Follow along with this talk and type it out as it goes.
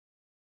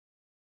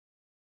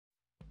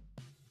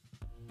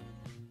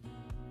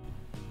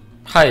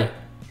Hi!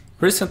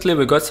 Recently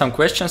we got some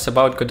questions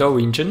about Godot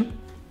engine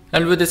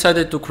and we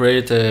decided to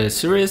create a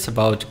series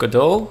about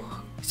Godot.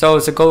 So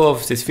the goal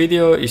of this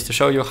video is to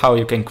show you how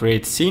you can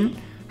create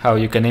scene, how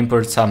you can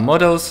import some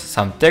models,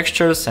 some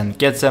textures and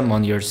get them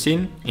on your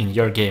scene in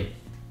your game.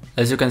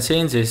 As you can see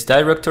in this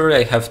directory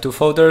I have two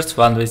folders,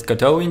 one with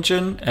Godot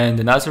engine and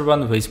another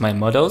one with my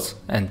models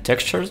and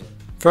textures.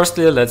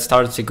 Firstly, let's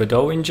start the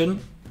Godot engine.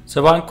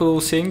 So one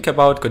cool thing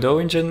about Godot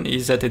engine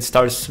is that it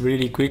starts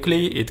really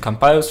quickly, it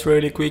compiles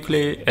really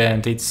quickly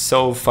and it's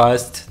so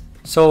fast,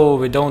 so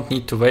we don't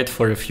need to wait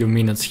for a few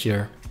minutes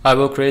here. I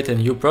will create a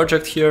new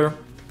project here,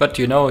 but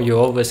you know you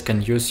always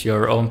can use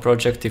your own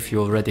project if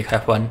you already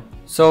have one.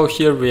 So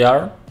here we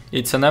are.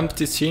 It's an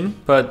empty scene,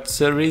 but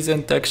there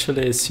isn't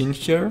actually a scene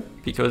here,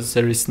 because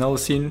there is no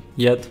scene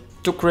yet.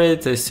 To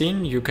create a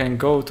scene, you can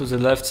go to the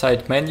left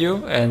side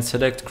menu and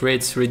select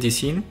Create 3D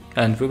Scene,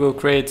 and we will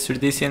create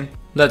 3D scene.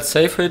 Let's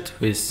save it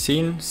with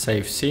Scene,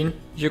 Save Scene.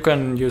 You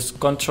can use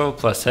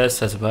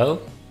Ctrl+S as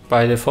well.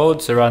 By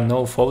default there are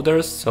no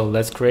folders, so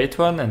let's create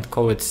one and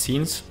call it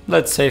Scenes.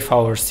 Let's save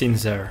our scene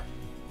there.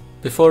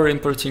 Before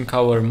importing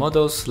our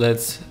models,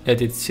 let's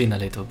edit scene a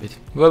little bit.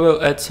 We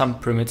will add some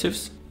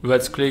primitives.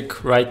 Let's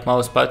click right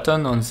mouse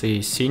button on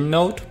the scene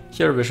node.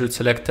 Here we should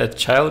select Add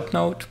Child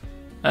node.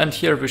 And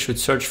here we should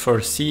search for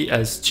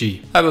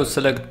CSG. I will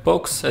select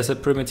box as a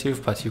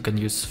primitive, but you can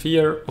use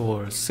sphere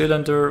or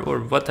cylinder or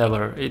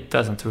whatever, it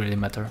doesn't really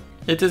matter.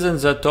 It isn't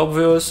that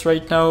obvious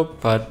right now,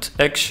 but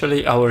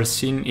actually our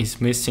scene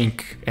is missing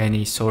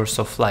any source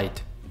of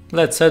light.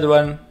 Let's add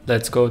one.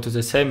 Let's go to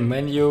the same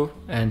menu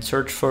and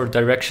search for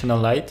directional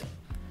light.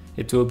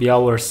 It will be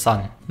our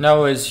sun.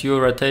 Now as you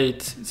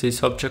rotate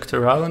this object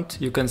around,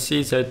 you can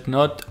see that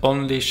not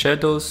only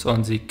shadows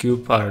on the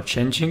cube are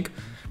changing,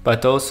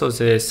 but also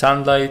the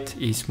sunlight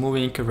is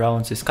moving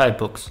around the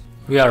skybox.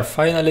 We are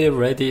finally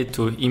ready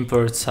to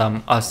import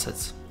some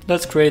assets.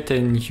 Let's create a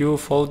new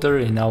folder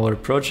in our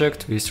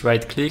project with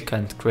right click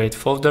and create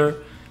folder.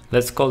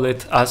 Let's call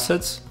it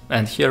assets,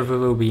 and here we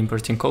will be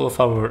importing all of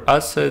our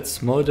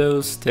assets,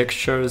 models,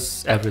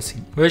 textures,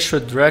 everything. We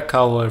should drag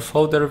our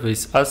folder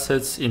with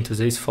assets into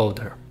this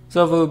folder.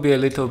 There will be a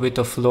little bit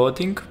of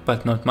loading,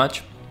 but not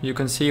much. You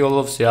can see all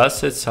of the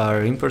assets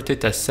are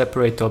imported as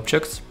separate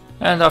objects.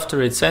 And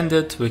after it's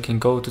ended, we can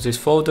go to this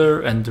folder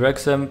and drag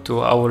them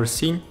to our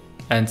scene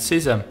and see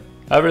them.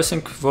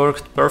 Everything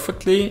worked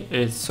perfectly.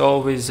 It's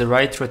all with the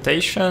right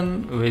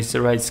rotation, with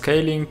the right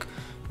scaling,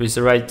 with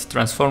the right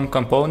transform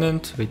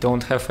component. We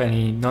don't have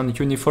any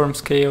non-uniform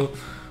scale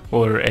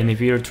or any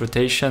weird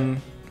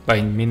rotation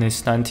by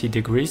 -90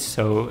 degrees,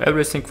 so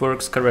everything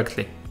works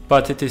correctly.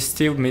 But it is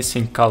still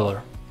missing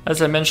color.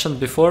 As I mentioned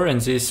before, in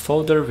this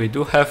folder we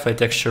do have a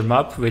texture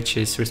map which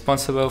is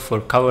responsible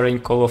for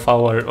coloring all of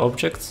our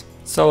objects.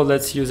 So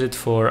let's use it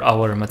for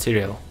our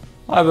material.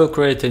 I will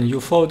create a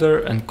new folder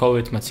and call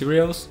it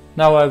materials.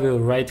 Now I will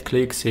right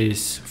click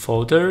this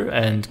folder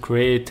and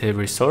create a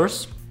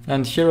resource.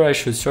 And here I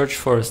should search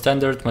for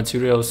standard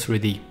material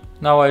 3D.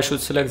 Now I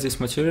should select this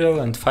material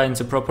and find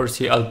the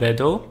property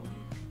albedo.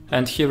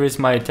 And here is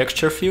my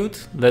texture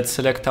field. Let's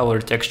select our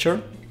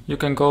texture. You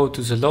can go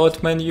to the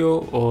load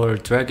menu or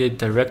drag it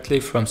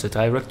directly from the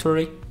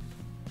directory.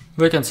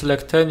 We can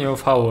select any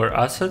of our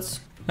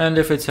assets. And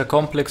if it's a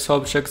complex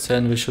object,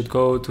 then we should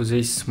go to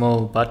this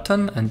small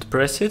button and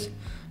press it.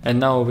 And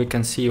now we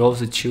can see all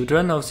the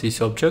children of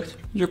this object.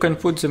 You can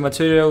put the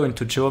material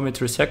into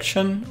geometry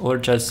section or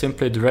just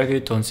simply drag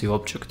it on the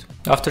object.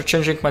 After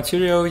changing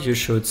material, you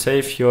should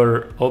save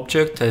your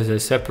object as a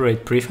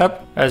separate prefab,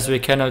 as we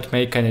cannot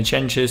make any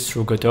changes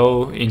through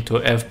Godot into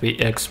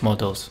FBX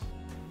models.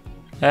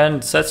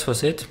 And that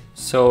was it.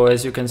 So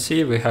as you can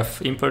see, we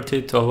have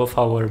imported all of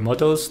our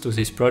models to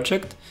this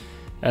project.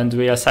 And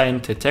we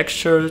assigned a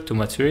texture to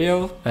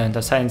material and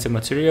assigned the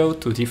material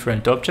to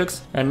different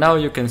objects. And now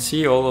you can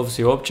see all of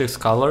the objects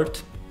colored.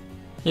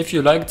 If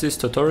you liked this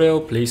tutorial,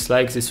 please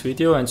like this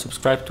video and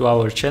subscribe to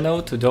our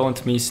channel to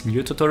don't miss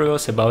new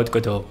tutorials about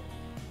Godot.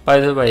 By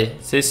the way,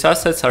 these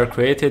assets are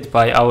created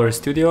by our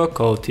studio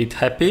called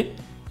ithappy.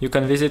 You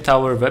can visit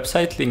our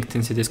website linked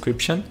in the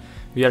description.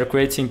 We are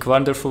creating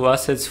wonderful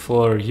assets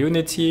for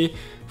Unity,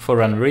 for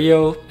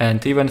Unreal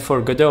and even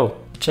for Godot.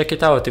 Check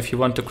it out if you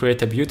want to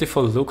create a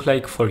beautiful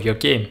look-alike for your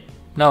game.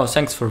 Now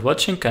thanks for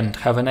watching and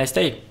have a nice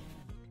day!